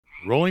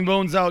Rolling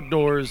Bones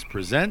Outdoors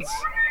presents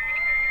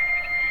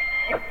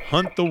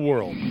Hunt the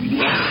World.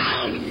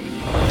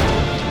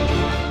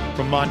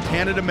 From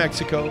Montana to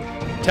Mexico,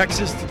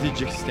 Texas to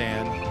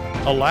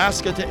Tajikistan,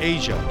 Alaska to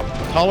Asia,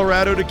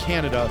 Colorado to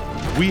Canada,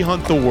 we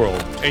hunt the world,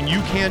 and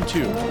you can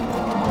too.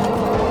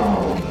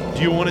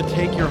 Do you want to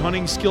take your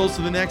hunting skills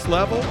to the next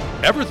level?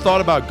 Ever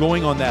thought about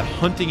going on that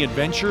hunting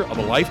adventure of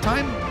a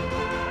lifetime,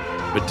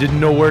 but didn't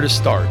know where to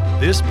start?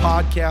 This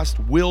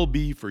podcast will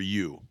be for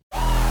you.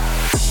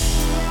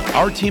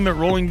 Our team at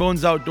Rolling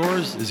Bones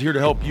Outdoors is here to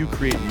help you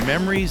create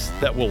memories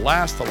that will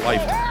last a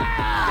lifetime.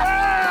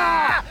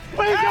 Yeah!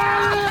 We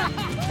got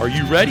it! Are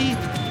you ready?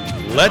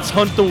 Let's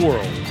hunt the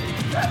world.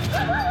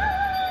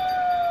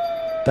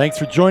 Thanks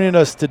for joining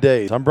us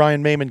today. I'm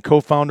Brian Mayman,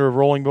 co-founder of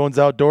Rolling Bones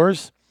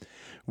Outdoors.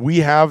 We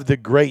have the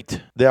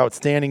great, the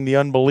outstanding, the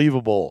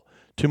unbelievable.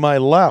 To my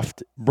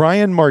left,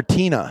 Brian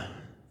Martina.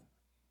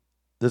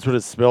 That's what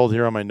it's spelled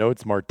here on my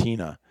notes,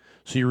 Martina.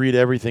 So you read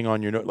everything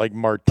on your note, like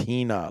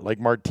Martina, like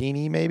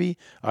Martini maybe?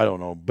 I don't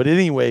know. But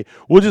anyway,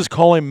 we'll just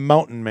call him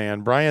Mountain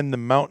Man. Brian the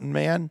Mountain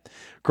Man.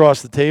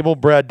 Across the table,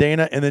 Brad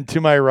Dana. And then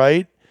to my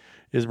right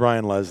is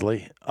Brian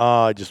Leslie.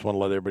 I just want to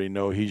let everybody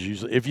know he's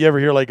usually, if you ever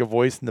hear like a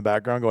voice in the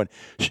background going,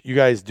 you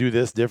guys do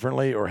this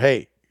differently, or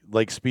hey,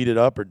 like speed it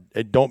up, or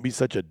don't be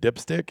such a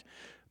dipstick,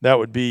 that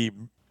would be...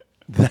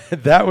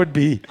 That would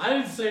be. I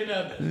didn't say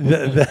nothing.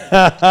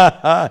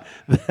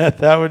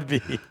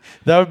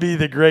 That would be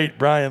the great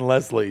Brian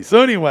Leslie.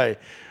 So anyway,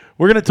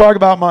 we're going to talk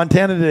about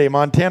Montana today.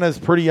 Montana is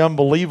pretty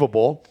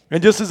unbelievable.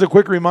 And just as a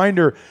quick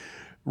reminder,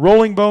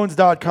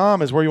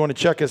 rollingbones.com is where you want to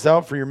check us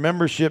out for your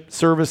membership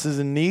services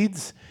and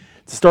needs.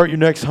 To start your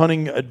next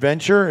hunting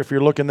adventure, if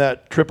you're looking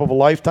that trip of a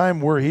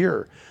lifetime, we're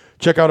here.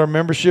 Check out our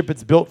membership.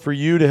 It's built for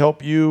you to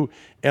help you,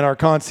 and our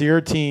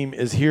concierge team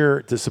is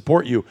here to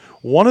support you.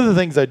 One of the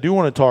things I do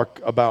want to talk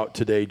about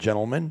today,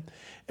 gentlemen,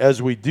 as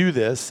we do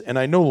this, and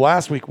I know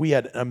last week we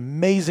had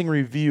amazing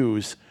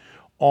reviews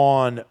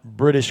on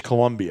British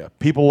Columbia.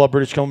 People love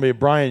British Columbia.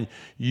 Brian,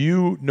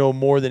 you know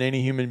more than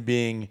any human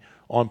being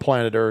on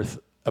planet Earth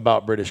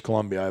about British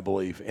Columbia, I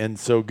believe. And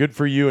so good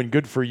for you, and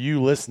good for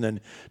you listening,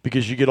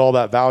 because you get all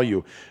that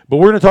value. But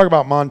we're going to talk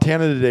about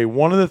Montana today.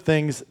 One of the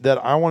things that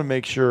I want to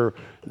make sure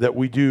that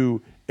we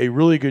do a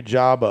really good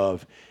job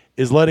of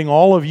is letting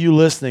all of you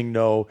listening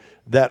know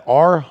that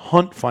our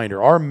Hunt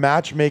Finder, our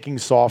matchmaking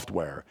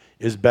software,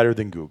 is better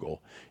than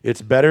Google.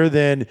 It's better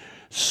than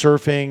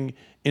surfing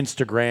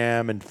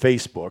Instagram and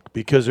Facebook,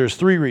 because there's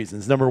three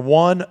reasons. Number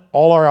one,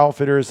 all our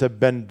outfitters have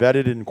been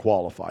vetted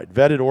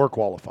or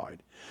qualified.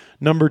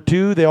 Number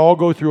two, they all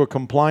go through a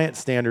compliance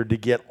standard to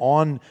get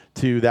on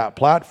to that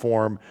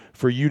platform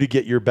for you to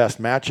get your best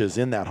matches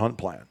in that hunt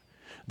plan.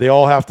 They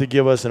all have to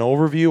give us an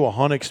overview, a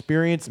hunt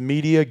experience,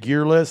 media,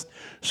 gear list,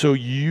 so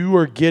you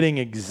are getting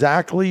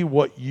exactly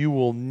what you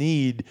will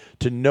need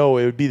to know.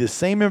 It would be the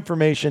same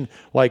information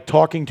like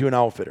talking to an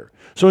outfitter.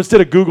 So instead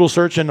of Google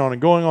searching on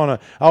and going on an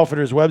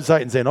outfitter's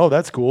website and saying, oh,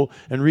 that's cool,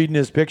 and reading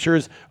his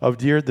pictures of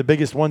deer, the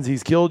biggest ones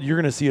he's killed, you're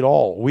going to see it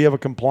all. We have a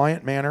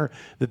compliant manner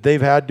that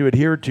they've had to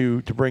adhere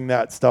to bring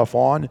that stuff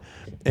on,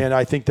 and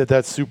I think that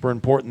that's super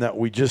important that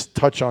we just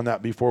touch on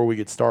that before we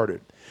get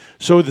started.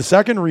 So the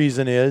second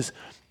reason is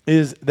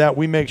that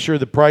we make sure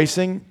the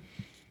pricing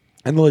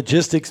and the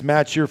logistics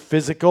match your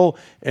physical,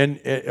 and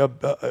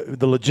the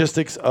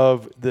logistics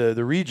of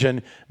the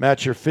region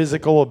match your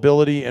physical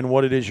ability and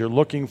what it is you're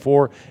looking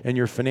for and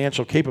your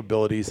financial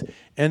capabilities.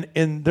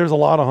 And there's a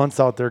lot of hunts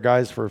out there,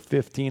 guys, for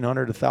 $1,500,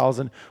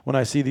 $1,000. When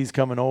I see these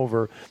coming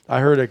over, I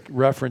heard a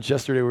reference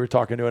yesterday. We were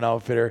talking to an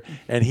outfitter,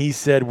 and he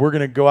said, we're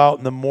going to go out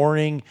in the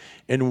morning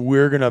and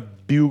we're going to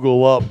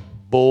bugle up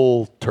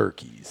bull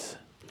turkeys.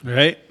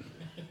 Right.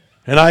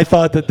 And I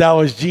thought that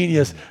was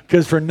genius,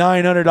 because for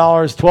 $900,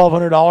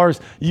 $1,200,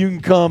 you can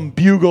come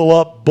bugle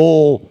up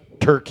bull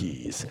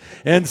turkeys.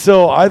 And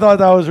so I thought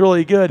that was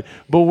really good.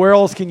 But where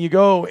else can you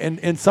go?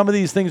 And some of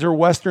these things are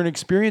Western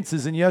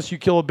experiences. And yes, you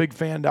kill a big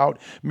fanned out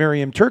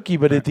Merriam turkey,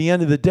 but at the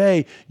end of the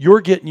day, you're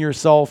getting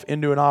yourself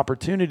into an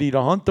opportunity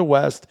to hunt the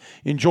West,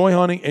 enjoy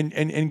hunting, and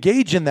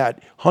engage in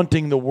that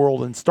hunting the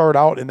world and start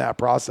out in that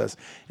process.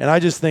 And I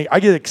just think I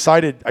get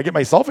excited. I get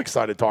myself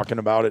excited talking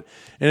about it,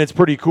 and it's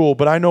pretty cool.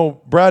 But I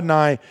know Brad and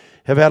I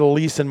have had a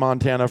lease in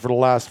Montana for the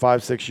last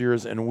 5-6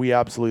 years, and we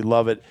absolutely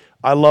love it.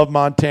 I love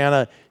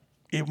Montana.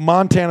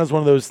 Montana is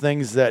one of those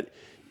things that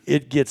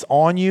it gets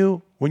on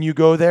you when you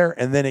go there,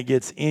 and then it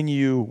gets in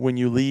you when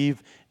you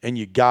leave, and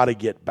you got to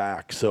get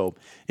back. So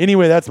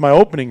anyway, that's my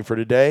opening for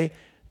today.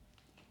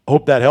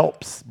 Hope that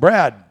helps.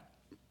 Brad.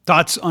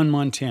 Thoughts on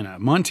Montana?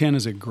 Montana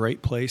is a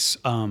great place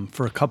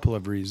for a couple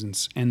of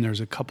reasons, and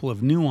there's a couple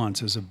of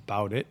nuances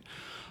about it.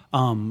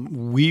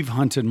 We've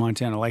hunted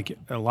Montana. Like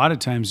a lot of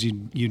times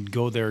you'd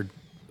go there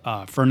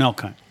for an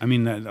elk hunt. I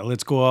mean,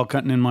 let's go elk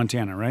hunting in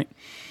Montana, right?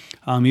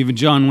 Even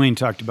John Wayne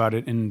talked about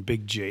it in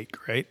Big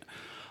Jake, right?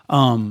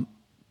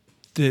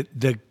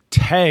 The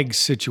tag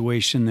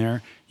situation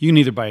there, you can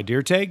either buy a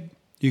deer tag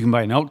You can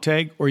buy an elk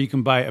tag, or you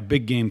can buy a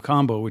big game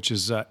combo, which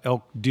is a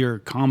elk deer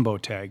combo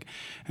tag.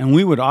 And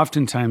we would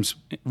oftentimes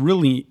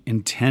really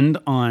intend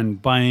on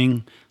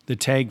buying the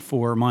tag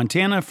for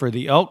Montana for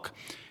the elk,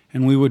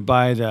 and we would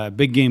buy the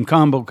big game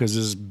combo because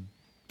there's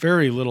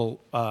very little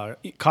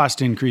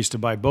cost increase to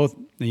buy both.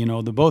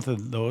 Both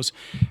of those.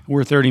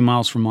 We're 30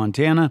 miles from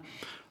Montana,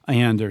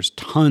 and there's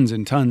tons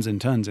and tons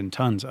and tons and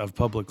tons of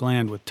public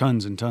land with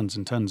tons and tons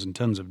and tons and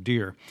tons of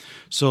deer.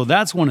 So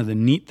that's one of the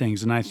neat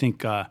things, and I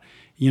think.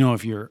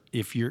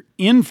 If you're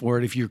in for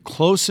it, if you're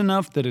close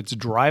enough that it's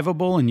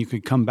drivable and you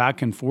could come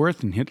back and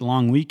forth and hit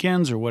long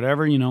weekends or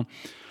whatever,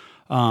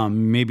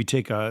 maybe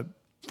take a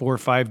 4 or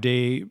 5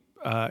 day,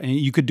 and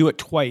you could do it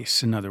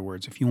twice. In other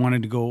words, if you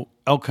wanted to go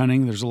elk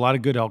hunting, there's a lot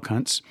of good elk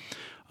hunts.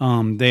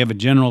 They have a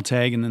general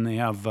tag, and then they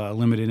have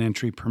limited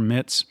entry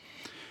permits.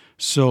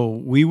 So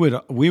we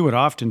would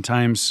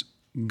oftentimes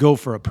go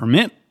for a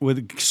permit with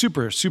a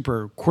super,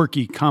 super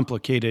quirky,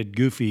 complicated,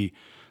 goofy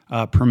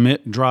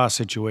permit draw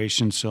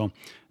situation. So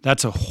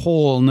that's a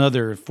whole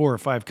nother 4 or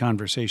 5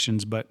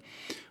 conversations, but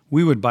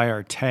we would buy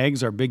our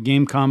tags, our big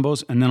game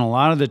combos. And then a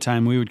lot of the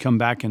time we would come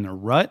back in the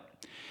rut,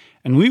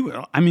 and we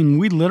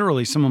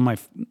literally, some of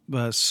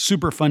my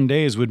super fun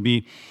days would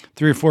be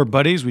 3 or 4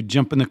 buddies. We'd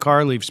jump in the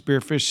car, leave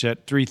Spearfish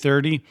at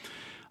 3:30,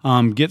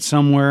 get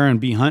somewhere and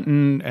be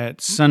hunting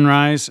at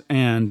sunrise.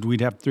 And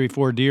we'd have 3 or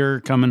 4 deer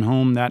coming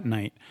home that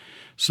night.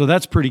 So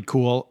that's pretty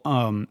cool.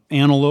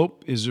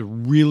 Antelope is a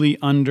really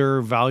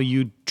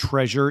undervalued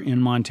treasure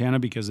in Montana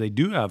because they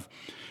do have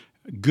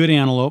good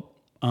antelope,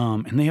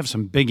 and they have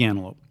some big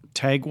antelope.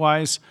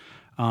 Tag-wise,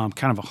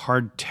 kind of a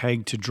hard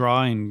tag to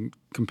draw in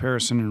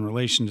comparison in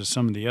relation to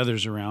some of the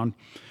others around.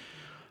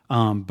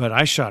 But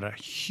I shot a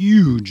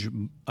huge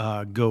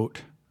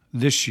goat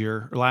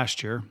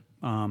last year,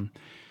 and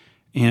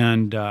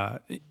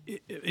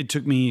it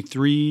took me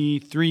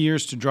three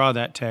years to draw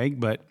that tag,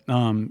 but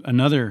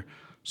another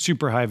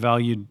super high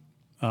valued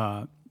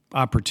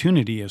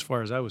opportunity as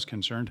far as I was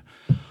concerned.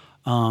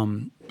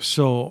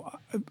 So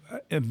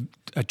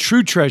a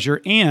true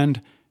treasure,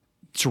 and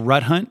it's a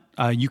rut hunt.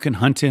 You can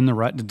hunt in the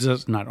rut.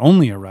 It's not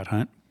only a rut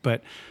hunt,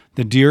 but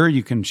the deer,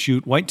 you can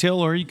shoot whitetail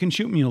or you can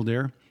shoot mule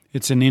deer.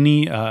 It's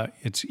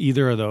it's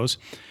either of those.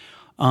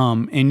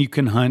 And you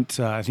can hunt,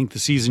 I think the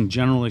season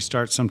generally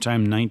starts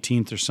sometime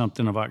 19th or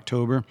something of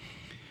October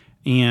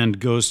and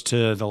goes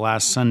to the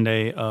last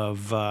Sunday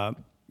of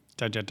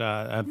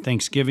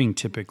Thanksgiving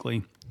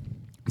typically.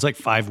 It's like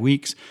 5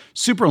 weeks,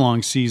 super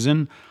long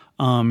season.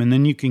 And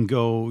then you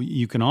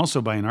can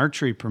also buy an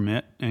archery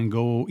permit and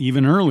go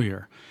even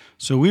earlier.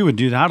 So we would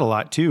do that a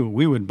lot too.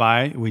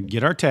 We'd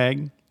get our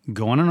tag,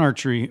 go on an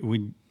archery,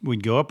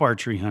 we'd go up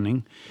archery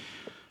hunting.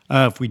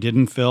 If we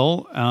didn't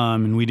fill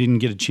and we didn't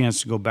get a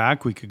chance to go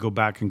back, we could go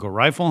back and go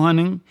rifle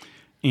hunting.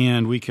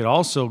 And we could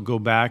also go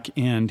back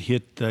and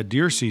hit the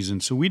deer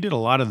season. So we did a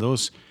lot of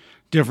those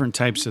different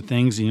types of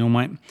things.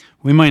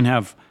 We might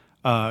have,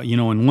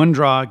 in one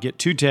draw, get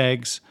 2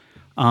 tags,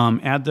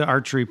 add the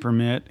archery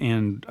permit,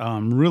 and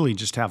really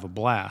just have a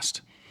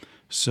blast.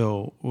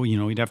 So,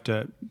 we'd have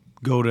to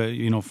go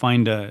to,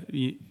 find a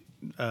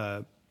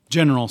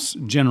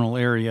general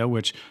area,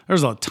 which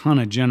there's a ton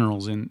of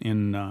generals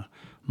in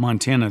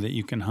Montana that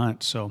you can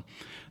hunt. So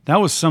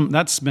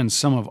that's been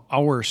some of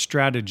our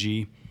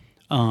strategy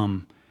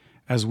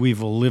as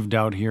we've lived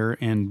out here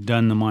and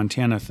done the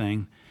Montana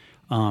thing.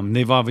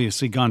 They've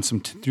obviously gone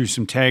through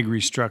some tag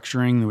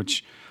restructuring,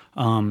 which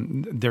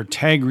their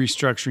tag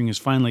restructuring is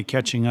finally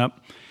catching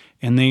up,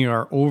 and they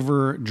are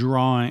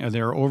overselling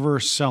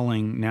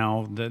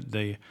now.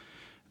 That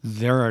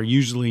there are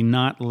usually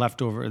not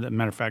leftover. As a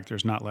matter of fact,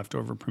 there's not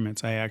leftover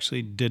permits. I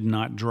actually did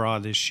not draw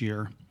this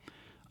year,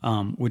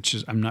 which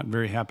is I'm not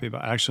very happy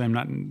about. Actually,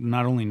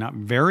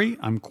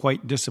 I'm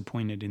quite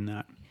disappointed in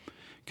that,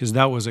 because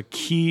that was a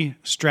key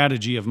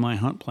strategy of my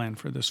hunt plan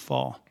for this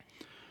fall.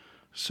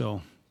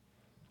 So.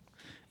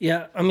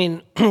 Yeah,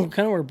 kind of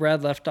where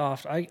Brad left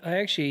off. I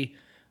actually,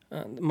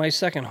 my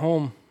second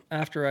home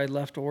after I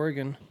left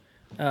Oregon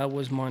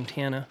was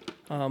Montana.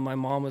 My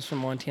mom was from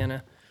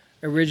Montana.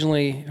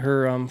 Originally,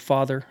 her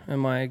father and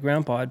my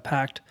grandpa had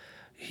packed.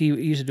 He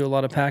used to do a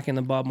lot of packing in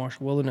the Bob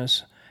Marshall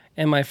Wilderness.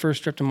 And my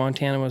first trip to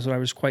Montana was when I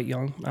was quite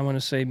young. I want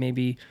to say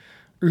maybe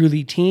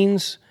early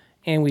teens.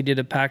 And we did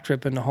a pack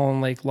trip into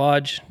Holland Lake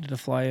Lodge, did a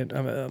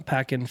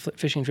pack-in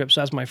fishing trip. So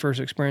that's my first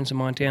experience in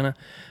Montana.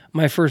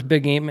 My first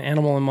big game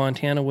animal in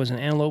Montana was an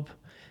antelope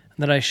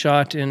that I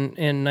shot in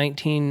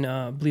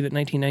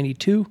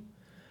 1992.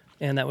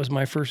 And that was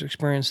my first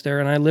experience there.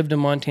 And I lived in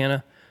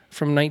Montana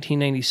from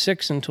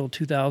 1996 until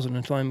 2000,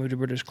 until I moved to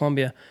British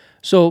Columbia.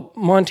 So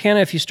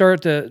Montana, if you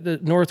start at the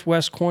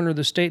northwest corner of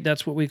the state,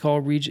 that's what we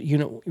call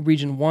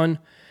Region 1.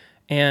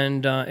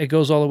 And it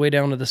goes all the way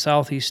down to the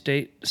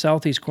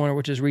southeast corner,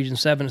 which is Region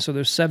 7. So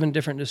there's 7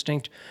 different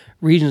distinct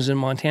regions in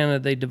Montana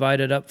they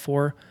divided up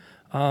for.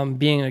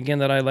 Being, again,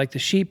 that I like the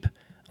sheep,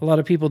 a lot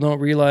of people don't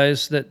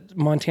realize that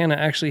Montana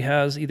actually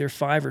has either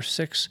 5 or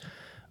 6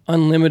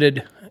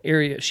 unlimited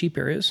sheep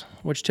areas,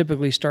 which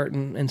typically start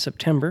in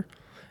September.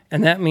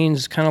 And that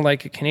means, kind of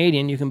like a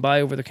Canadian, you can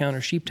buy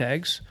over-the-counter sheep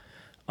tags.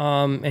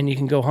 and you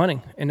can go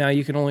hunting. And now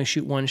you can only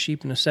shoot one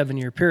sheep in a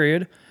 7-year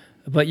period,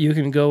 but you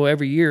can go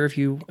every year if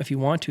you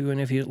want to, and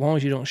as long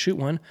as you don't shoot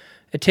one.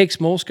 It takes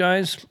most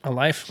guys a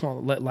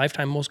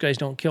lifetime. Most guys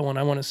don't kill one.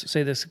 I want to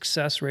say the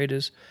success rate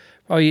is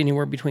probably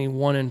anywhere between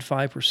 1% and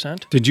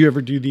 5%. Did you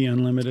ever do the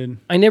unlimited?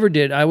 I never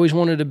did. I always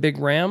wanted a big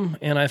ram,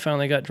 and I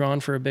finally got drawn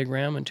for a big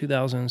ram in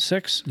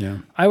 2006. Yeah.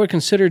 I would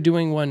consider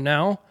doing one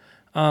now,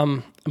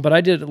 but I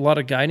did a lot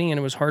of guiding, and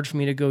it was hard for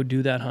me to go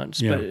do that hunt.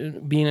 Yeah.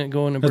 But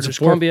going to That's British a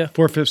Columbia,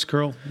 4/5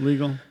 curl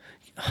legal?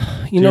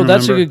 that's a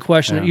remember? good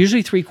question. Yeah.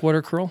 Usually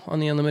 3/4 curl on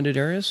the unlimited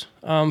areas.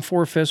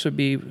 4/5 would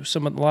be a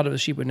lot of the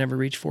sheep would never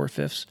reach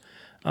 4/5.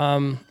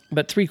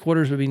 But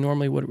 3/4 would be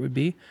normally what it would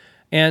be.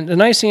 And the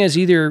nice thing is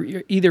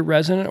either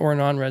resident or a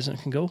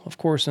non-resident can go. Of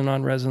course, the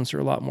non-residents are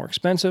a lot more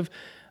expensive.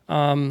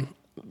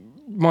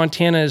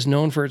 Montana is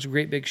known for its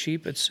great big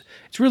sheep. It's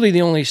really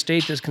the only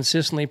state that's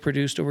consistently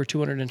produced over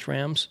 200-inch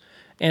rams,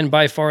 and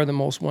by far the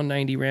most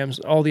 190 rams.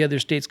 All the other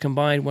states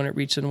combined when it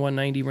reaches the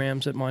 190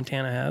 rams that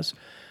Montana has.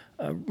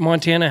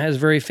 Montana is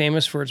very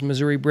famous for its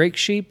Missouri break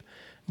sheep,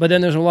 but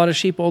then there's a lot of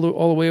sheep all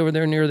the way over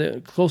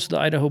there close to the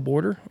Idaho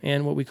border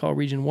and what we call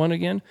Region 1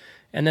 again.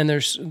 And then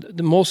there's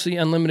most of the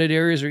unlimited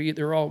areas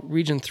they're all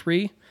Region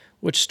 3,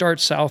 which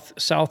starts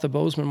south of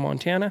Bozeman,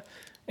 Montana,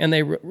 and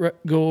they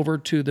go over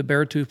to the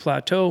Beartooth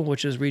Plateau,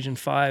 which is Region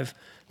 5,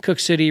 Cook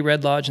City,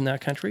 Red Lodge, and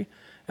that country.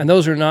 And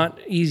those are not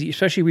easy,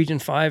 especially Region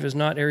 5 is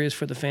not areas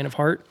for the faint of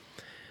heart.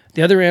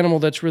 The other animal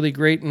that's really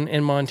great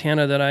in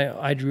Montana that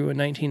I drew in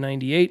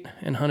 1998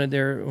 and hunted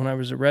there when I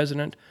was a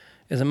resident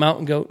is a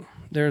mountain goat.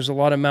 There's a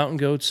lot of mountain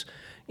goats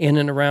in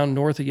and around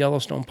north of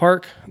Yellowstone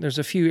Park. There's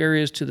a few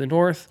areas to the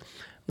north.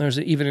 There's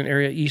even an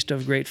area east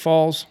of Great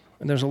Falls.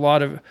 And there's a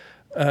lot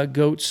of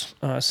goats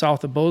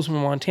south of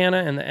Bozeman, Montana,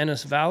 and the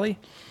Ennis Valley.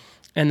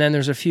 And then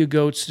there's a few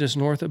goats just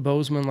north of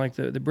Bozeman, like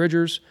the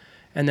Bridgers.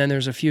 And then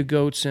there's a few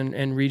goats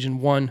in Region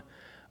 1.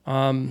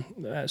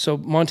 So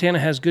Montana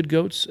has good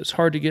goats. It's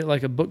hard to get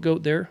like a book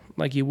goat there,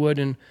 like you would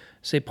in,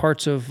 say,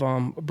 parts of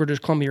British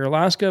Columbia or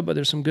Alaska, but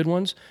there's some good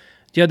ones.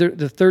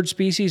 The third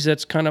species,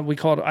 that's kind of,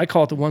 I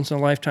call it the once in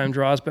a lifetime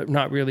draws, but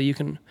not really. You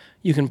can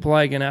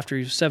apply again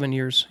after 7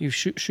 years. You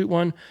shoot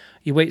one,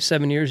 you wait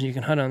 7 years, and you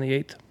can hunt on the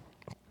 8th.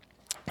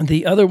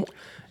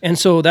 And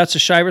so that's a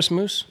Shiras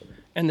moose.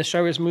 And the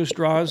Shiras moose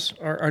draws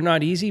are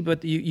not easy,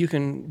 but you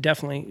can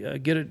definitely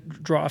get a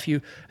draw. If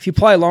you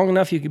apply long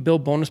enough, you can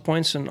build bonus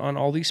points on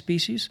all these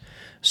species.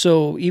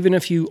 So even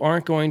if you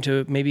aren't going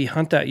to maybe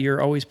hunt that year,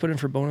 always put in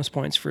for bonus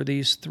points for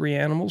these three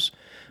animals.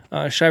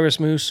 Shiras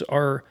moose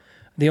are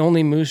the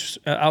only moose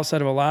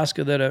outside of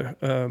Alaska that a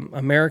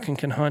American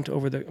can hunt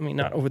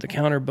not over the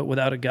counter, but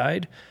without a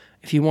guide.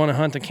 If you want to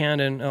hunt the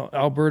Canada in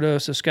Alberta,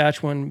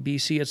 Saskatchewan,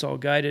 BC, it's all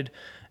guided.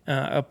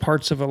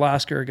 Parts of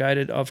Alaska are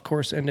guided. Of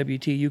course,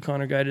 NWT,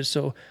 Yukon are guided.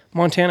 So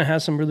Montana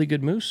has some really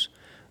good moose.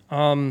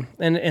 And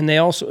they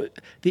also,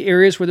 the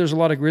areas where there's a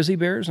lot of grizzly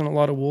bears and a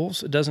lot of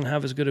wolves, it doesn't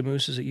have as good a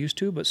moose as it used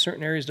to, but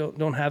certain areas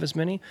don't have as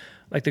many,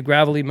 like the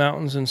Gravelly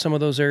Mountains and some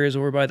of those areas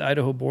over by the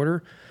Idaho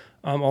border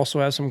also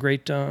have some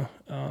great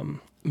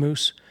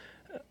moose.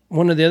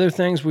 One of the other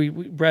things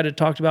Brad had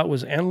talked about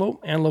was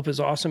antelope. Antelope is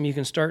awesome. You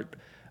can start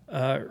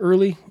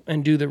early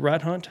and do the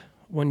rut hunt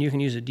when you can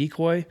use a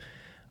decoy.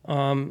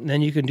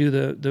 Then you can do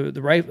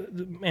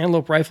the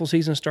antelope rifle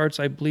season starts,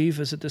 I believe,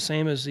 is it the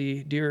same as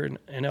the deer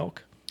and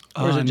elk?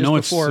 Or is it just no,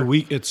 before? it's a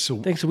week. It's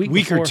a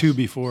week or two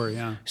before.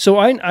 Yeah. So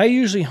I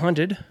usually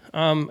hunted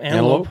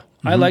antelope.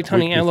 I liked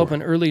hunting antelope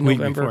in early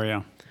November. Before,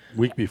 yeah.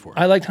 Week before.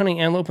 I liked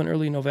hunting antelope in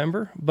early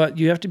November, but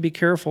you have to be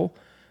careful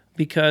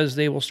because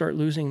they will start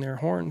losing their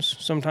horns.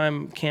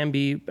 Sometime can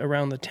be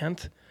around the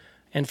 10th.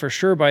 And for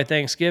sure by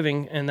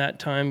Thanksgiving and that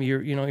time,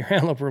 your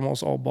antelope are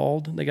almost all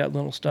bald. They got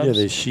little stubs. Yeah,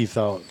 they sheath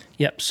out.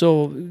 Yep.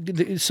 So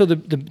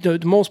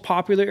the most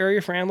popular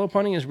area for antelope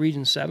hunting is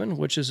Region 7,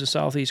 which is the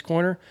southeast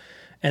corner.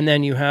 And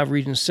then you have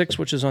Region 6,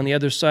 which is on the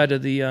other side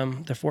of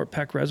the Fort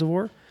Peck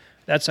Reservoir.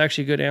 That's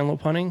actually good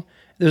antelope hunting.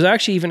 There's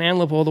actually even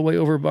antelope all the way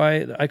over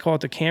by, I call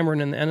it the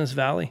Cameron in the Ennis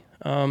Valley.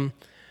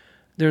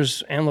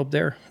 There's antelope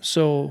there,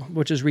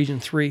 which is Region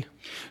 3.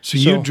 So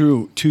you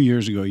drew 2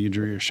 years ago. You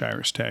drew your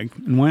Shiras tag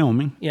in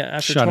Wyoming. Yeah,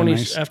 after Shot 20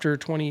 nice. after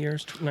 20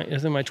 years. I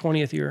think my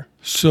 20th year.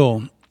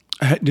 So,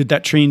 did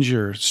that change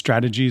your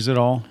strategies at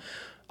all?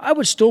 I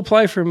would still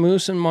apply for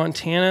moose in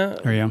Montana,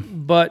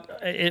 but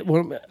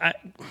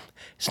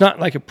it's not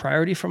like a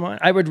priority for mine.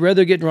 I would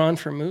rather get drawn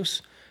for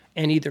moose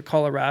in either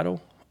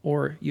Colorado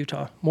or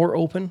Utah. More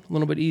open, a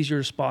little bit easier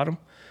to spot them.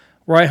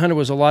 Where I hunted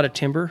was a lot of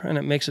timber, and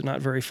it makes it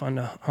not very fun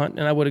to hunt.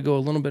 And I would have go a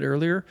little bit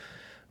earlier,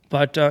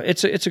 but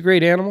it's a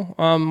great animal.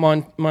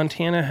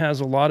 Montana has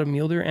a lot of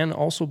mule deer and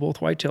also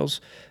both whitetails.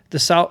 The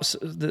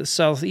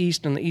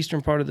southeast and the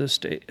eastern part of the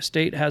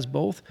state has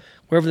both.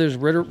 Wherever there's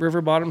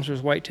river bottoms,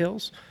 there's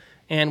whitetails,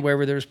 and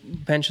wherever there's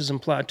benches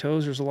and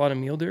plateaus, there's a lot of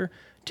mule deer.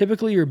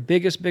 Typically, your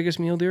biggest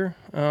mule deer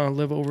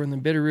live over in the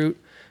Bitterroot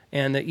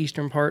and the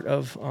eastern part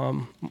of,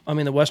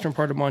 the western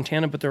part of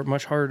Montana, but they're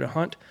much harder to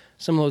hunt.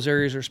 Some of those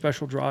areas are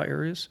special draw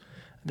areas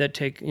that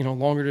take,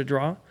 longer to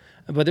draw.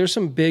 But there's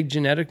some big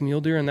genetic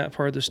mule deer in that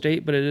part of the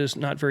state, but it is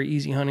not very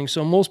easy hunting.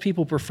 So most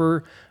people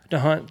prefer to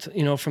hunt,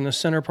 from the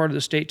center part of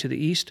the state to the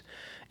east.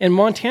 And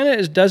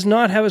Montana does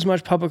not have as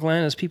much public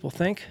land as people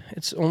think.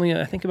 It's only,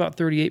 I think, about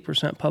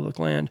 38% public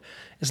land.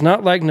 It's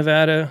not like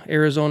Nevada,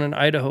 Arizona, and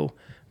Idaho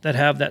that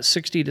have that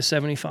 60 to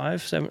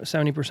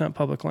 70%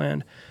 public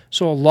land.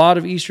 So a lot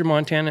of eastern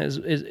Montana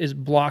is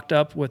blocked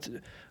up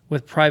with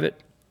private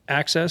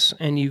access,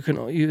 and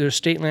there's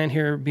state land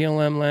here,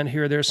 BLM land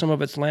here. There's some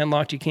of it's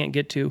landlocked you can't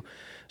get to.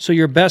 So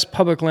your best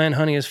public land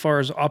hunting as far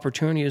as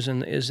opportunity is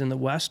in the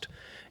west,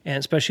 and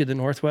especially the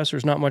northwest.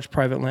 There's not much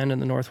private land in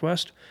the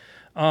northwest.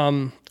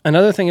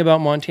 Another thing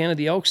about Montana,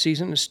 the elk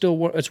season is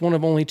it's one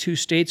of only 2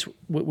 states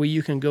where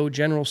you can go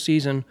general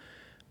season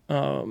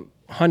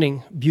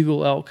hunting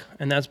bugle elk,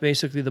 and that's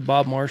basically the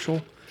Bob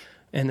Marshall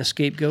and the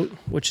Scapegoat,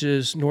 which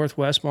is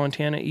northwest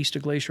Montana, east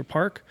of Glacier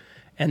Park,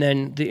 and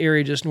then the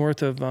area just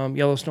north of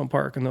Yellowstone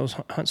Park, and those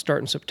hunts start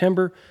in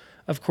September.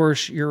 Of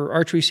course, your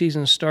archery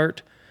seasons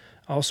start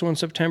also in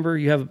September.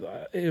 You have,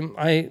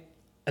 I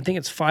think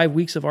it's 5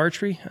 weeks of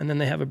archery, and then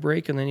they have a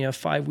break, and then you have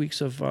 5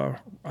 weeks of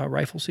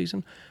rifle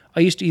season. I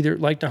used to either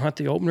like to hunt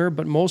the opener,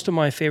 but most of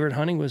my favorite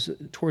hunting was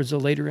towards the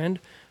later end.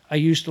 I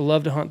used to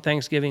love to hunt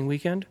Thanksgiving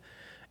weekend,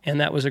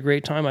 and that was a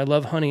great time. I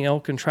love hunting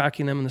elk and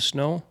tracking them in the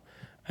snow,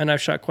 and I've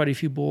shot quite a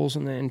few bulls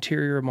in the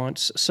interior of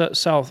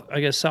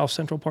south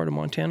central part of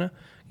Montana,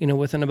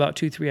 within about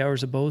 2-3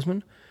 hours of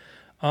Bozeman.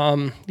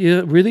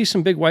 Really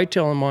some big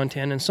whitetail in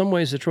Montana. In some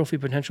ways, the trophy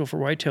potential for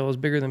whitetail is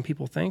bigger than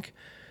people think.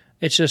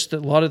 It's just that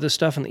a lot of the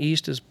stuff in the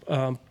east is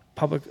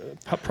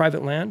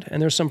private land,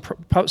 and there's some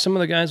of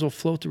the guys will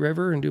float the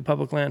river and do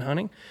public land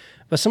hunting,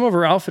 but some of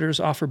our outfitters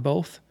offer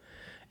both.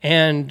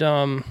 And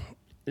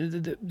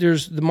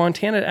the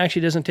Montana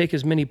actually doesn't take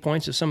as many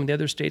points as some of the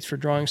other states for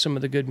drawing some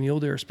of the good mule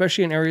deer,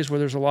 especially in areas where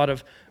there's a lot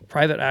of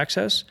private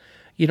access.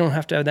 You don't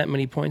have to have that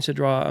many points to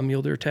draw a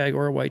mule deer tag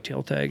or a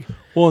whitetail tag.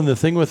 Well, and the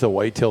thing with a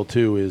whitetail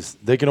too is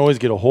they can always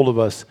get a hold of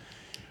us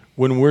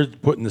when we're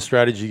putting the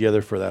strategy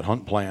together for that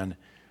hunt plan.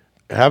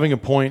 Having a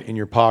point in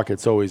your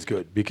pocket's always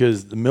good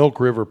because the Milk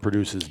River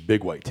produces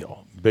big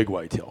whitetail,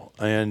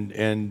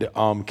 and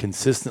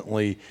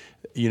consistently,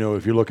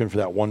 if you're looking for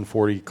that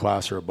 140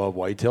 class or above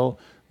whitetail,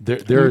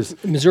 there's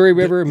Missouri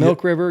River,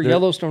 Milk River,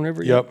 Yellowstone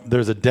River. Yep,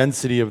 there's a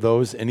density of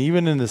those, and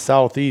even in the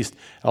southeast,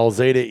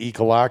 Alzada,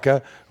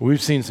 Ekalaka,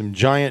 we've seen some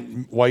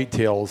giant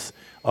whitetails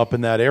up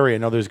in that area.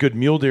 Now there's good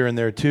mule deer in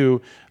there too.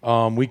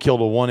 We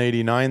killed a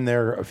 189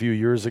 there a few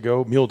years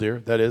ago, mule deer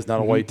that is, not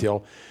a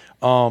whitetail.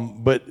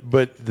 But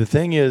the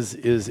thing is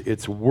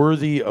it's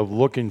worthy of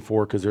looking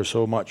for because there's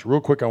so much.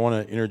 Real quick, I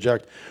want to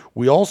interject.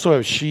 We also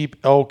have sheep,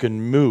 elk,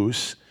 and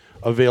moose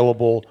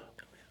available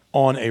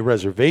on a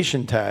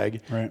reservation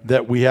tag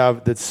that we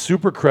have that's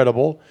super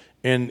credible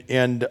and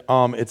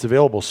it's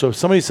available. So if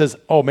somebody says,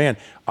 "Oh man,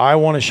 I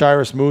want a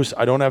Shiras moose.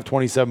 I don't have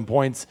 27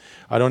 points.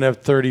 I don't have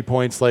 30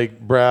 points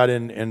like Brad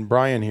and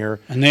Brian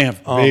here." And they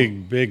have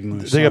big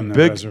moose. They got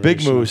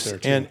big moose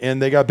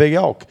and they got big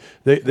elk.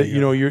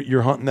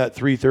 You're hunting that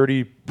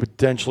 330,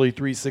 potentially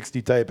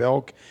 360 type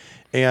elk.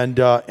 And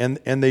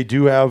they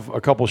do have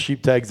a couple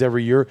sheep tags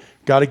every year.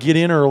 Got to get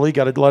in early.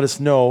 Got to let us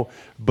know.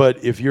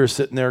 But if you're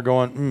sitting there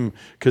going,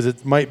 because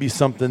it might be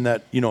something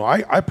that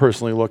I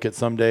personally look at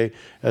someday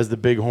as the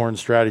bighorn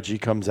strategy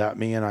comes at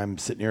me, and I'm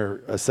sitting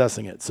here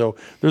assessing it. So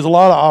there's a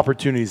lot of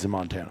opportunities in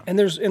Montana. And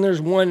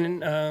there's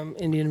one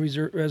Indian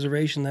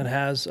reservation that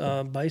has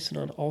bison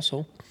on it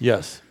also.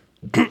 Yes.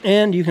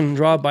 And you can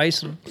draw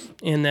bison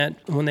in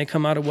that when they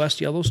come out of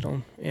West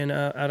Yellowstone and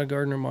out of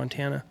Gardner,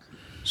 Montana.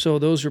 So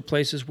those are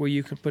places where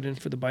you can put in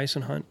for the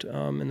bison hunt,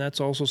 and that's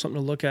also something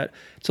to look at.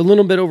 It's a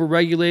little bit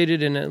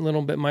overregulated and a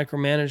little bit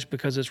micromanaged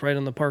because it's right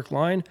on the park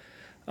line.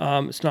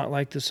 It's not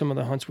like some of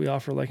the hunts we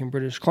offer, like in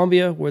British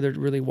Columbia, where they're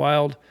really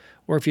wild,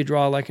 or if you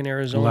draw like in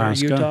Arizona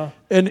Alaska. or Utah.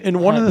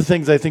 And one of the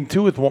things I think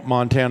too with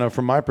Montana,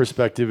 from my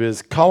perspective,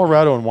 is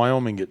Colorado and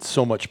Wyoming get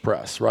so much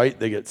press, right?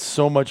 They get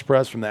so much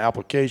press from the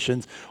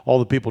applications, all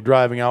the people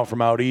driving out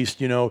from out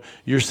east.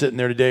 You're sitting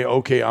there today,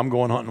 okay, I'm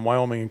going hunting in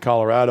Wyoming and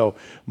Colorado.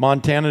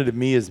 Montana to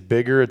me is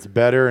bigger, it's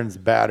better, and it's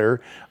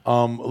badder.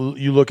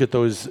 You look at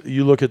those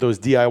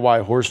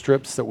DIY horse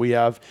trips that we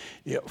have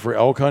for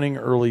elk hunting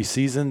early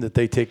season that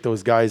they take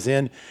those guys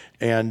in.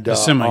 And the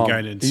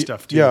semi-guided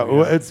stuff too. Yeah,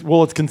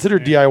 it's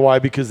considered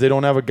DIY because they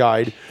don't have a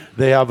guide.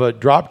 They have a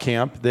drop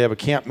camp. They have a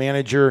camp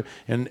manager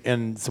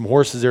and some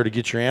horses there to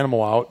get your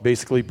animal out,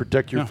 basically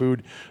protect your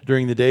food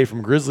during the day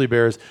from grizzly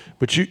bears.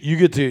 But you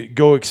get to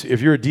go,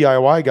 if you're a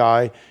DIY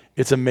guy,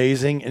 it's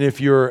amazing. And if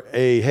you're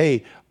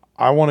hey,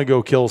 I want to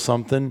go kill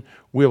something,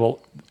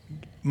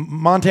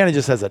 Montana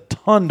just has a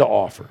ton to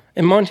offer.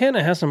 And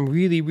Montana has some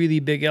really, really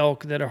big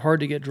elk that are hard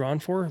to get drawn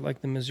for,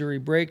 like the Missouri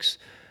Breaks.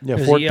 Yeah,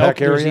 Fort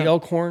Peck area. There's the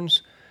elk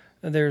horns.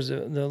 There's the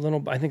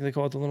little, I think they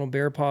call it the little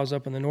bear paws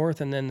up in the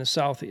north, and then the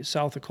south of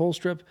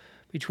Colstrip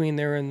between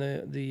there and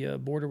the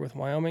border with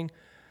Wyoming.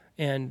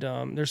 And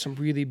there's some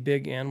really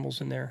big animals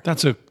in there.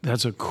 That's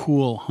a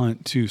cool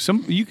hunt too.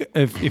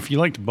 If you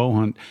like to bow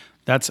hunt,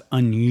 that's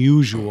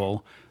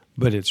unusual.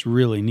 but it's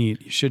really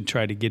neat. You should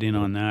try to get in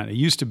on that. It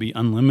used to be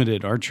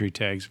unlimited archery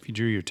tags. If you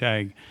drew your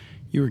tag,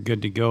 you were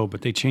good to go,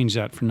 but they changed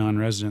that for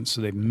non-residents,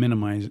 so they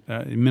minimize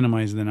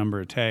the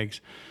number of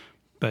tags.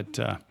 But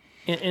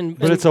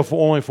But it's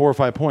only 4 or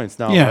 5 points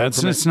now. yeah,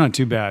 right? it's not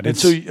too bad. And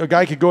so a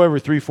guy could go every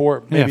 3,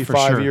 4, maybe for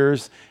 5 sure.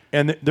 years,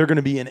 and they're going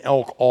to be an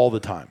elk all the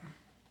time.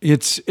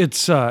 It's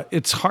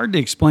hard to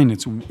explain.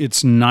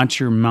 It's not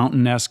your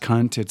mountain-esque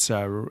hunt. It's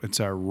a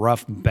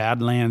rough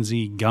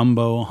Badlandsy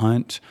gumbo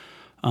hunt.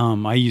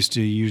 I used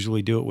to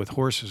usually do it with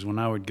horses when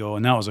I would go,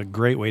 and that was a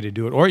great way to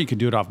do it. Or you could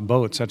do it off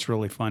boats. That's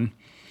really fun.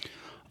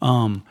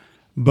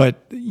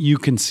 But you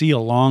can see a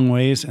long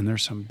ways, and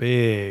there's some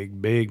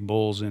big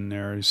bulls in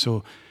there.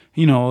 So,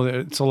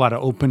 it's a lot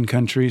of open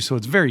country, so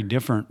it's very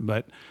different.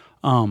 But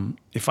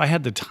if I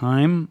had the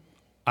time,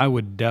 I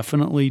would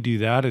definitely do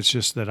that. It's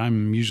just that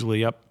I'm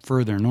usually up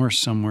further north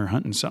somewhere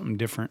hunting something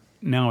different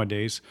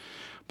nowadays.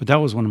 But that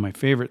was one of my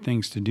favorite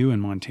things to do in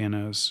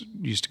Montana.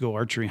 Used to go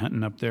archery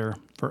hunting up there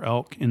for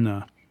elk in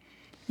the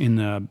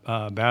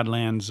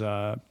Badlands,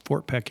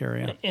 Fort Peck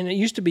area. And it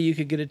used to be you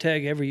could get a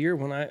tag every year.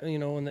 When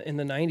in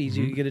the 90s,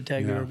 you could get a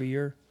tag there every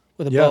year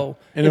with a bow.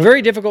 And And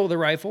very difficult with a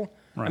rifle.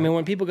 Right. I mean,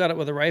 when people got it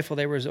with a rifle,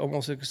 they were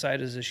almost as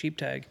excited as a sheep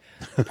tag.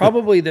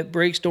 Probably that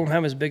breaks don't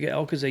have as big an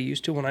elk as they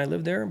used to when I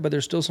lived there, but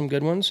there's still some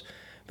good ones.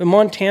 But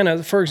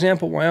Montana, for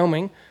example,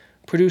 Wyoming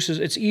produces.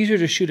 It's easier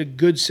to shoot a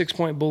good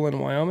 6-point bull in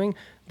Wyoming,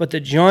 but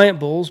the giant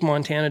bulls,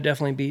 Montana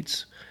definitely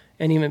beats,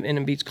 and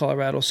it beats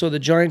Colorado. So the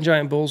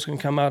giant bulls can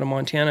come out of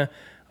Montana.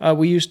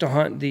 We used to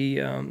hunt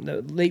the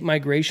late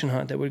migration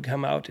hunt that would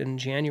come out in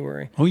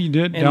January. Oh, you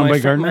did? And Down by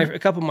Gardner? a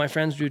couple of my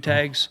friends drew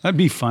tags. That'd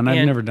be fun. I've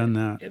And never done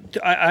that.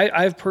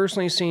 I've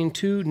personally seen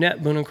 2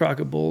 net Boone and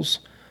Crockett bulls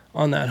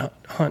on that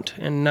hunt,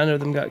 and none of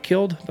them got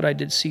killed, but I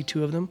did see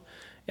 2 of them,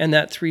 and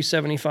that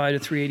 375 to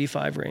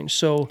 385 range.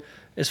 So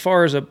as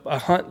far as a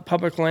hunt,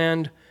 public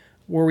land,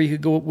 where we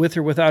could go with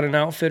or without an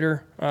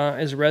outfitter,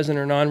 as a resident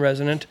or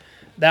non-resident,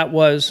 that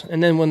was.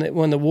 And then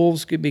when the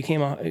wolves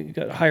became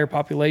got a higher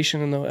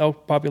population and the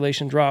elk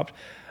population dropped,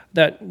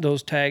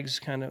 those tags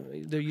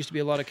there used to be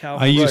a lot of cow.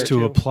 I used to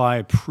too.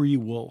 apply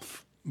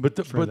pre-wolf. But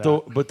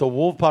the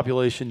wolf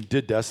population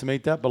did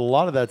decimate that, but a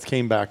lot of that's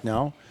came back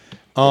now.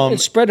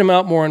 It spread them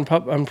out more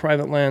on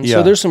private land. Yeah.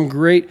 So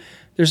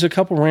there's a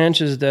couple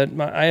ranches that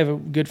I have a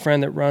good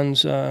friend that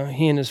runs. He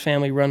and his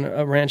family run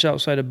a ranch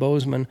outside of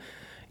Bozeman,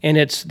 and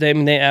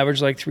they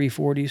average like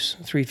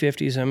 340s,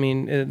 350s. I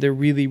mean, they're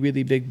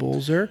really big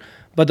bulls there.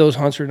 But those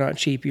hunts are not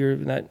cheap. You're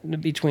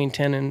between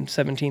 10 and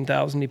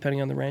 17,000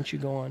 depending on the ranch you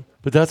go on.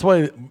 But that's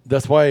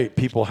why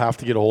people have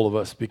to get a hold of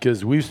us,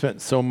 because we've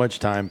spent so much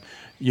time.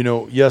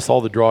 Yes,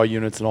 all the draw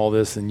units and all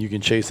this, and you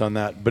can chase on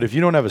that. But if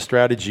you don't have a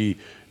strategy,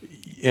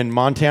 in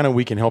Montana,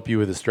 we can help you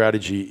with a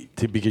strategy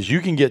because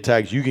you can get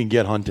tags, you can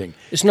get hunting.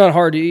 It's not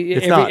hard.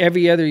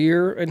 Every other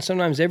year, and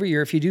sometimes every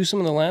year, if you do some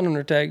of the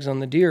landowner tags on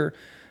the deer,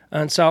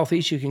 on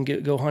Southeast, you can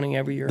go hunting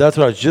every year. That's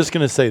what I was just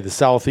going to say. The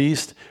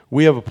Southeast,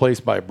 we have a place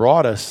by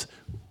Broadus.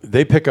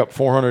 They pick up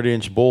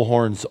 400-inch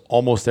bullhorns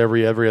almost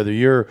every other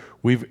year.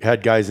 We've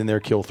had guys in there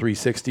kill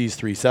 360s,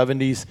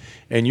 370s,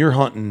 and you're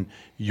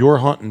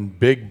hunting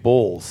big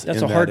bulls. That's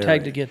in a that hard area.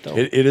 tag to get, though.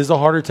 It is a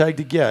harder tag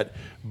to get,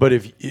 but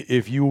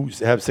if you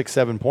have 6,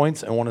 7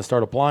 points and want to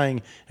start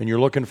applying, and you're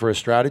looking for a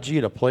strategy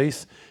at a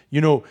place,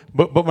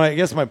 But I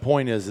guess my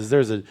point is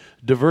there's a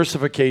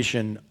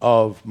diversification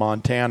of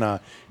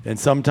Montana, and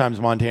sometimes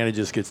Montana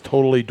just gets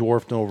totally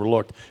dwarfed and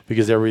overlooked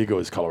because everywhere you go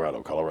is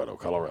Colorado.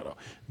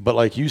 But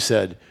like you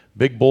said,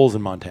 big bulls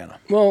in Montana.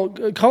 Well,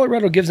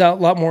 Colorado gives out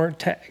a lot more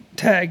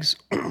tags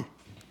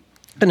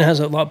and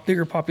has a lot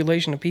bigger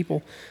population of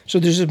people. So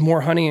there's just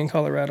more hunting in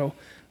Colorado.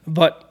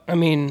 But, I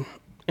mean,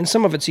 and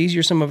some of it's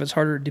easier, some of it's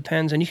harder. It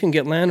depends. And you can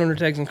get landowner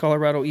tags in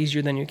Colorado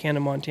easier than you can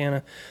in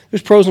Montana.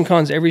 There's pros and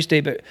cons to every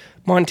state, but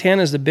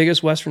Montana is the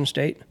biggest western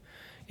state.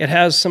 It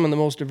has some of the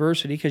most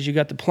diversity because you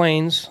got the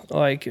plains,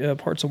 like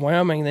parts of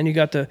Wyoming, and then you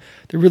got the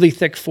really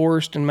thick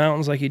forest and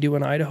mountains like you do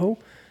in Idaho.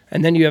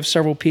 And then you have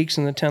several peaks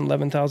in the 10,000,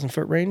 11,000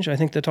 foot range. I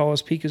think the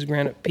tallest peak is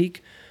Granite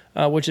Peak,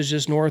 which is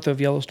just north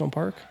of Yellowstone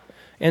Park.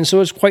 And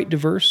so it's quite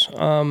diverse.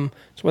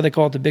 That's why they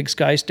call it the Big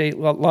Sky State. A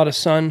lot of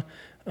sun.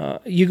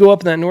 You go up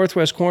in that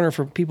northwest corner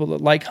for people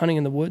that like hunting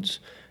in the woods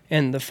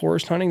and the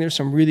forest hunting. There's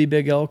some really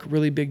big elk,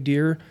 really big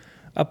deer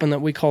up in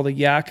that we call the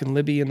Yak and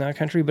Libby in that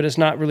country. But it's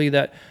not really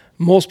that.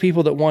 Most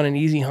people that want an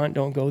easy hunt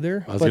don't go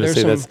there. I was going to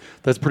say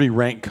that's pretty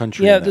rank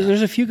country. Yeah,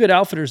 there's a few good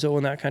outfitters though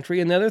in that country.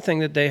 And the other thing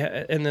that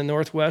they in the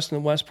northwest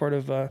and the west part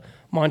of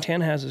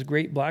Montana has is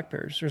great black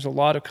bears. There's a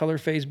lot of color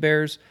phase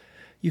bears.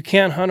 You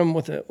can't hunt them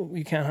with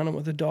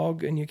a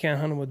dog, and you can't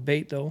hunt them with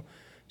bait though.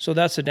 So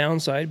that's the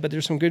downside. But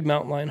there's some good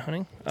mountain lion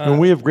hunting.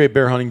 And we have great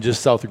bear hunting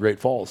just south of Great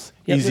Falls.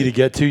 Yeah, easy to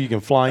get to. You can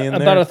fly in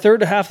there. About a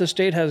third to half the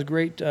state has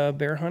great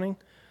bear hunting.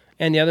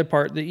 And the other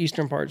part, the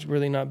eastern part, is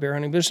really not bear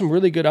hunting. There's some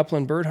really good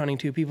upland bird hunting,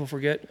 too. People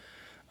forget.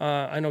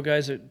 I know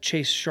guys that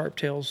chase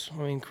sharp-tails.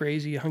 I mean,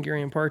 crazy,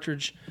 Hungarian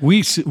partridge.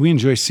 We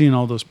enjoy seeing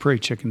all those prairie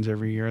chickens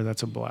every year.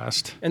 That's a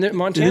blast. And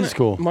Montana, It is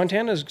cool.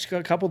 Montana's got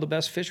a couple of the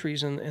best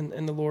fisheries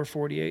in the lower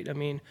 48. I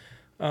mean,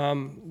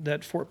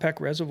 that Fort Peck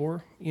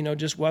Reservoir.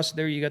 Just west of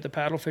there, you got the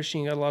paddle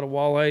fishing. You got a lot of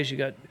walleyes. You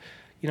got,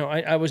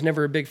 I was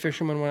never a big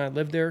fisherman when I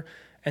lived there.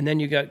 And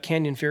then you got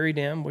Canyon Ferry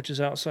Dam, which is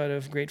outside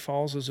of Great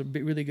Falls, is a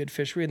really good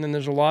fishery. And then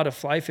there's a lot of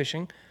fly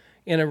fishing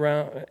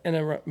around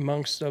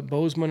amongst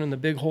Bozeman and the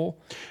Big Hole.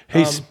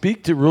 Hey,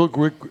 speak to real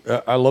quick.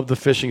 I love the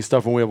fishing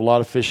stuff, and we have a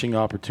lot of fishing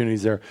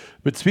opportunities there.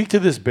 But speak to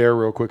this bear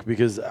real quick,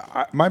 because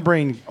my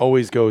brain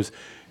always goes,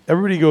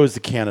 everybody goes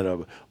to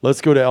Canada. Let's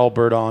go to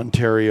Alberta,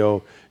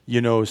 Ontario,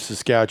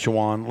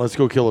 Saskatchewan. Let's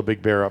go kill a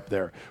big bear up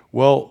there.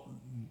 Well,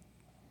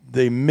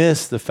 they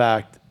miss the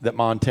fact that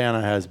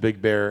Montana has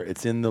big bear.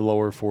 It's in the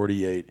lower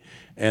 48,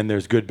 and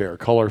there's good bear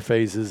color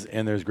phases,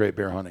 and there's great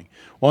bear hunting.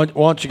 Why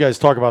don't you guys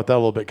talk about that a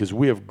little bit, because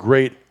we have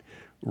great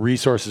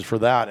resources for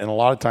that, and a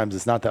lot of times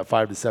it's not that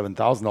 $5,000 to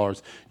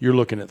 $7,000. You're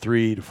looking at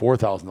 $3,000 to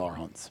 $4,000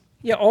 hunts.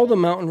 Yeah, all the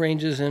mountain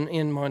ranges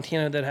in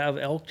Montana that have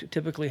elk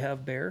typically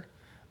have bear.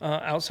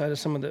 Outside of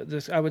some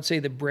of I would say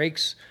the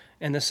breaks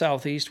in the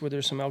southeast where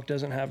there's some elk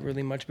doesn't have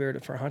really much bear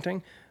for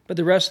hunting. But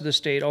the rest of the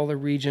state, all the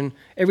region,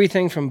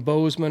 everything from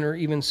Bozeman or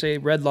even say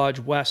Red Lodge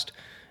West,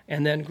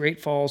 and then Great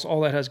Falls,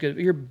 all that has good.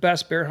 Your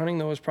best bear hunting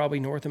though is probably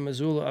north of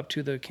Missoula up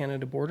to the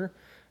Canada border,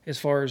 as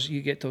far as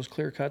you get those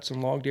clear cuts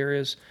and logged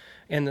areas,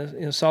 and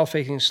the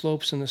south-facing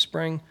slopes in the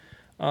spring.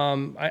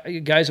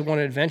 Guys that want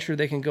to adventure,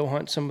 they can go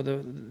hunt some of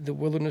the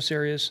wilderness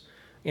areas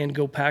and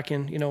go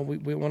packing.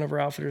 One of our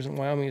outfitters in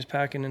Wyoming is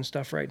packing and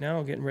stuff right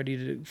now, getting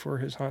ready for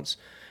his hunts.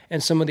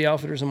 And some of the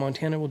outfitters in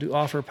Montana will do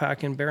offer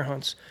packing bear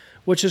hunts,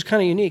 which is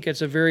kind of unique.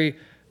 It's a very,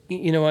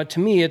 to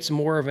me, it's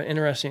more of an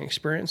interesting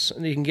experience.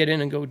 You can get in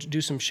and go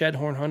do some shed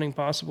horn hunting,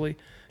 possibly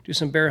do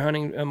some bear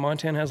hunting.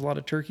 Montana has a lot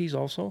of turkeys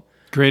also.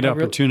 Great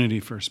opportunity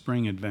for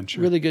spring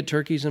adventure. Really good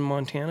turkeys in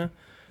Montana.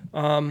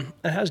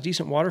 It has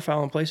decent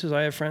waterfowl in places.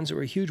 I have friends that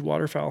were huge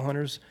waterfowl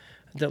hunters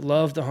that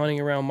loved the hunting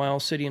around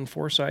Miles City and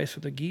Forsyth for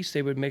the geese.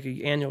 They would make an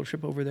annual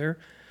trip over there.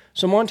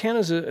 So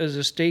Montana is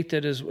a state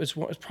that is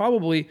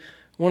probably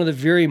one of the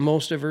very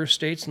most diverse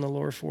states in the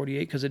lower 48,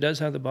 because it does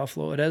have the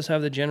buffalo. It does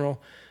have the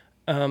general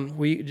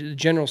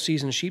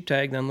season sheep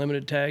tag, the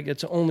unlimited tag.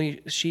 It's the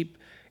only sheep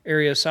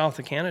area south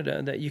of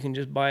Canada that you can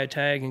just buy a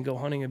tag and go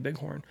hunting a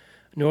bighorn.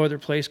 No other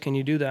place can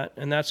you do that,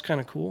 and that's kind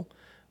of cool.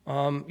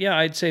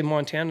 I'd say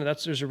Montana,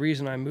 there's a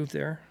reason I moved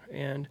there.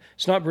 And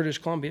it's not British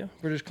Columbia.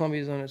 British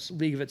Columbia is on its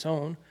league of its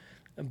own,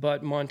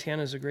 but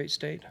Montana is a great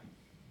state.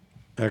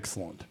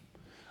 Excellent.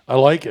 I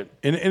like it.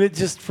 And it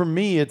just, for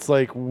me, it's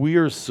like we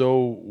are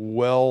so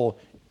well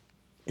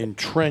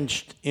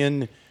entrenched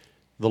in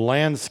the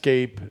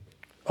landscape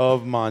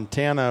of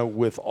Montana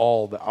with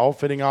all the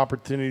outfitting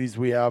opportunities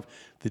we have,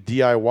 the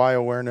DIY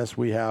awareness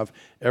we have,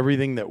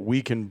 everything that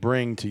we can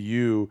bring to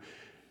you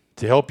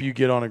to help you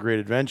get on a great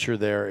adventure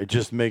there. It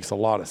just makes a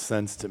lot of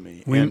sense to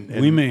me.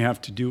 We may have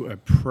to do a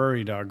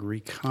prairie dog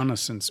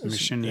reconnaissance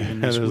mission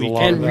even this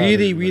weekend. And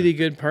really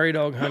good prairie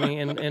dog hunting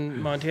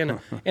in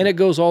Montana. And it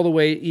goes all the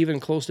way even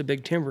close to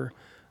Big Timber,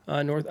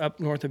 north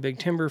of Big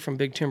Timber, from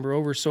Big Timber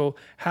over. So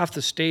half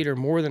the state, or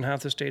more than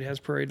half the state, has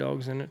prairie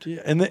dogs in it.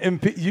 Yeah, and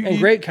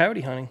great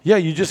coyote hunting. Yeah,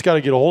 you just got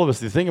to get a hold of us.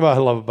 The thing I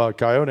love about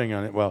coyoting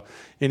on it, well,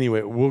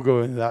 anyway, we'll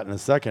go into that in a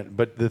second.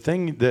 But the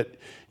thing that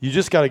you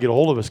just got to get a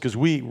hold of us, because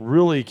we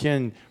really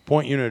can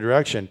point you in a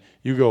direction.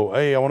 You go,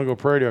 hey, I want to go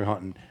prairie dog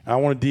hunting. I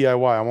want a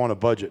DIY. I want a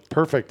budget.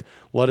 Perfect.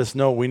 Let us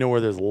know. We know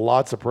where there's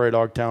lots of prairie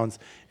dog towns,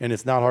 and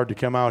it's not hard to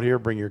come out here,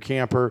 bring your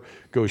camper,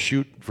 go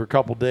shoot for a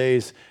couple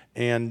days,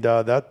 and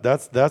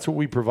that's what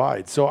we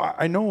provide. So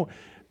I know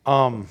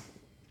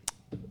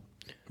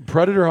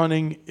predator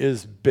hunting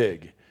is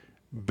big.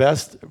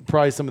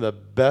 Probably some of the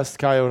best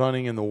coyote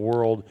hunting in the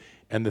world.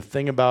 And the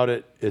thing about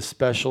it,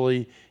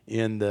 especially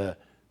in the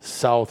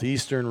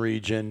southeastern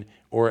region,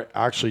 or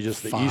actually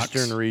just the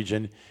eastern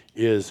region,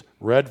 is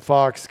red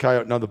fox,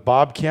 coyote. Now, the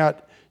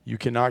bobcat, you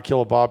cannot kill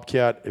a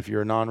bobcat if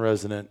you're a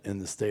non-resident in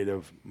the state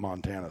of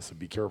Montana, so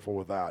be careful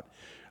with that.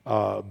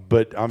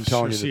 But I'm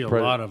telling you, see a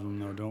lot of them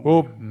though, don't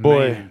we?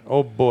 Man.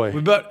 Oh boy!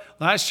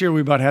 Last year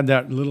we had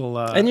that little.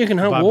 And you can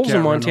hunt wolves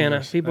in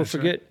Montana. People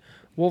forget right.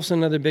 wolves,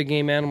 another big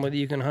game animal that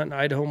you can hunt in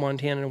Idaho,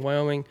 Montana, and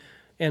Wyoming.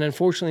 And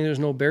unfortunately, there's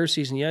no bear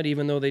season yet,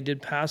 even though they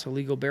did pass a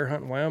legal bear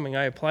hunt in Wyoming.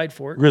 I applied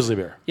for it. Grizzly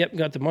bear. Yep,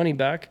 got the money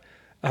back.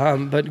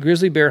 But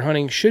grizzly bear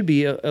hunting should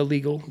be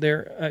illegal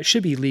there.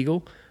 Should be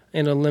legal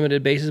in a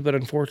limited basis, but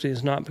unfortunately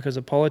it's not because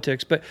of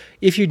politics. But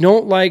if you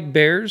don't like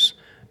bears,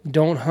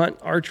 don't hunt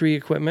archery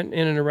equipment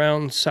in and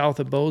around south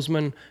of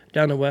Bozeman,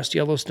 down to West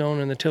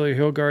Yellowstone and the Tiller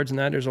Hill Guards and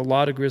that. There's a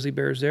lot of grizzly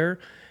bears there.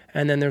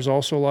 And then there's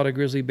also a lot of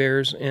grizzly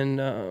bears in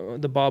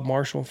the Bob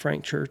Marshall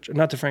Frank Church.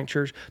 Not the Frank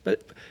Church,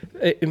 but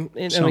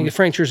the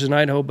Frank Church is in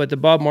Idaho, but the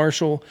Bob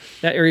Marshall,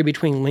 that area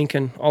between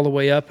Lincoln all the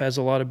way up, has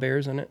a lot of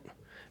bears in it.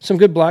 Some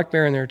good black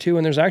bear in there too,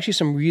 and there's actually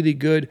some really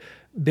good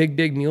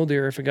big mule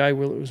deer if a guy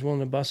was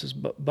willing to bust his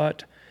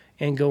butt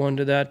and go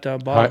into that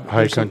Bob.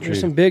 High country.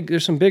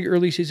 There's some big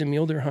early season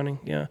mule deer hunting.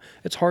 Yeah,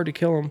 it's hard to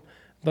kill them,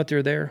 but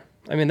they're there.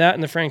 I mean, that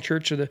and the Frank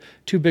Church are the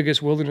two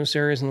biggest wilderness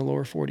areas in the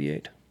lower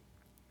 48.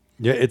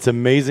 Yeah, it's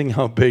amazing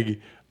how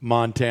big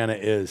Montana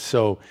is.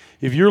 So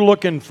if you're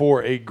looking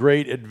for a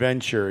great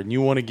adventure and you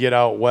want to get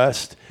out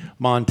west,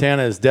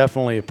 Montana is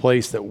definitely a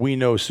place that we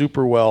know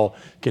super well,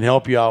 can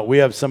help you out. We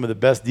have some of the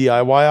best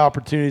DIY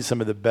opportunities, some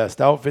of the best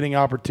outfitting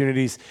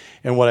opportunities.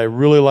 And what I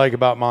really like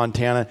about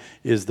Montana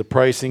is the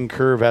pricing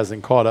curve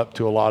hasn't caught up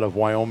to a lot of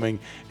Wyoming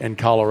and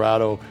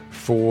Colorado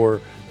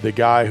for the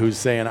guy who's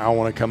saying, I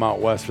want to come out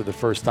west for the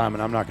first time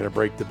and I'm not going to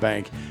break the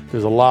bank.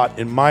 There's a lot,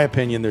 in my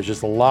opinion, there's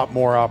just a lot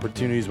more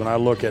opportunities when I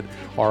look at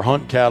our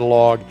hunt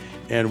catalog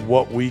and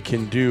what we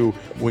can do.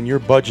 When you're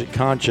budget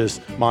conscious,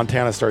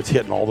 Montana starts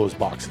hitting all those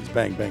boxes.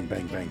 Bang, bang,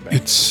 bang, bang, bang.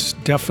 It's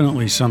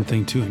definitely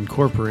something to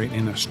incorporate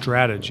in a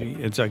strategy.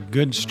 It's a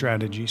good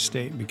strategy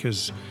state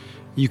because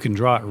you can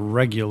draw it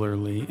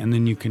regularly, and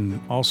then you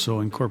can also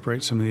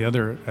incorporate some of the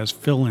other as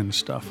fill-in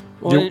stuff.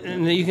 Well,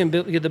 and you can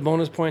get the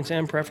bonus points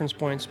and preference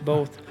points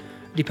both,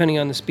 depending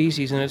on the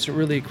species, and it's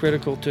really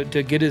critical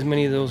to get as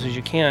many of those as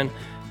you can,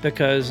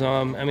 because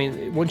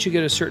once you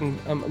get a certain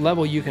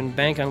level, you can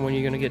bank on when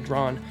you're going to get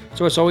drawn.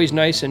 So it's always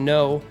nice to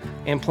know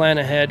and plan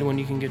ahead when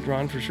you can get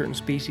drawn for certain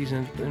species,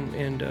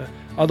 and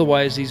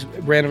otherwise these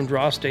random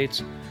draw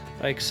states,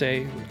 like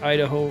say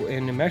Idaho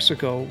and New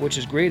Mexico, which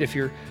is great if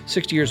you're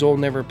 60 years old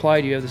and never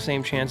applied, you have the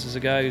same chance as a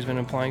guy who's been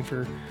applying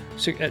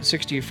at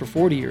 60 for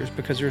 40 years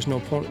because there's no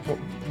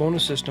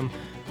bonus system.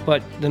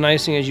 But the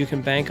nice thing is you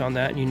can bank on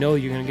that and you know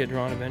you're going to get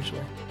drawn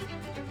eventually.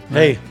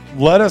 Hey,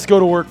 let us go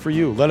to work for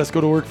you. Let us go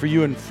to work for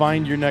you and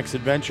find your next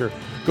adventure.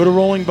 Go to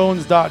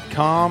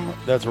rollingbones.com.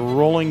 That's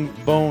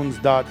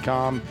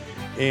rollingbones.com,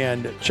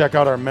 and check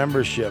out our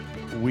membership.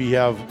 We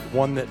have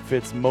one that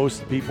fits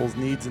most people's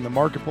needs in the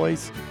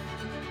marketplace.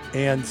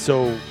 And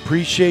so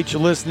appreciate you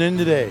listening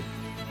today.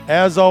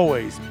 As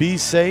always, be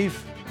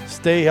safe,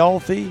 stay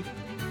healthy,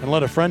 and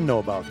let a friend know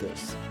about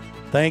this.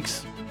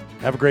 Thanks.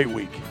 Have a great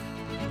week.